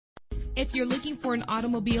If you're looking for an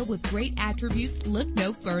automobile with great attributes, look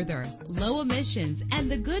no further. Low emissions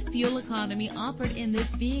and the good fuel economy offered in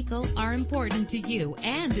this vehicle are important to you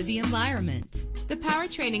and the environment. The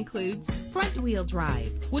powertrain includes front-wheel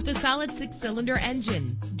drive with a solid 6-cylinder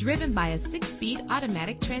engine driven by a 6-speed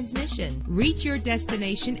automatic transmission. Reach your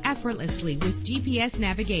destination effortlessly with GPS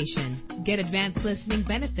navigation. Get advanced listening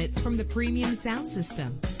benefits from the premium sound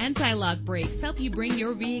system. Anti-lock brakes help you bring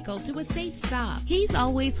your vehicle to a safe stop. He's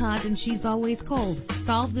always hot and she's always cold.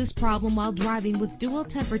 Solve this problem while driving with dual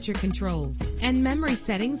temperature controls. And memory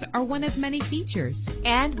settings are one of many features.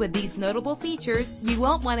 And with these notable features, you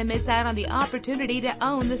won't want to miss out on the opportunity to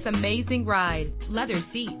own this amazing ride. Leather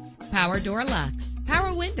seats, power door locks,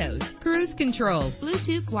 power windows, cruise control,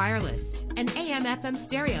 Bluetooth wireless, an AM/FM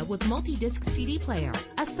stereo with multi-disc CD player,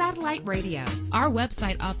 a satellite radio. Our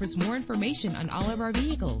website offers more information on all of our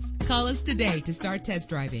vehicles. Call us today to start test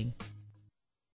driving.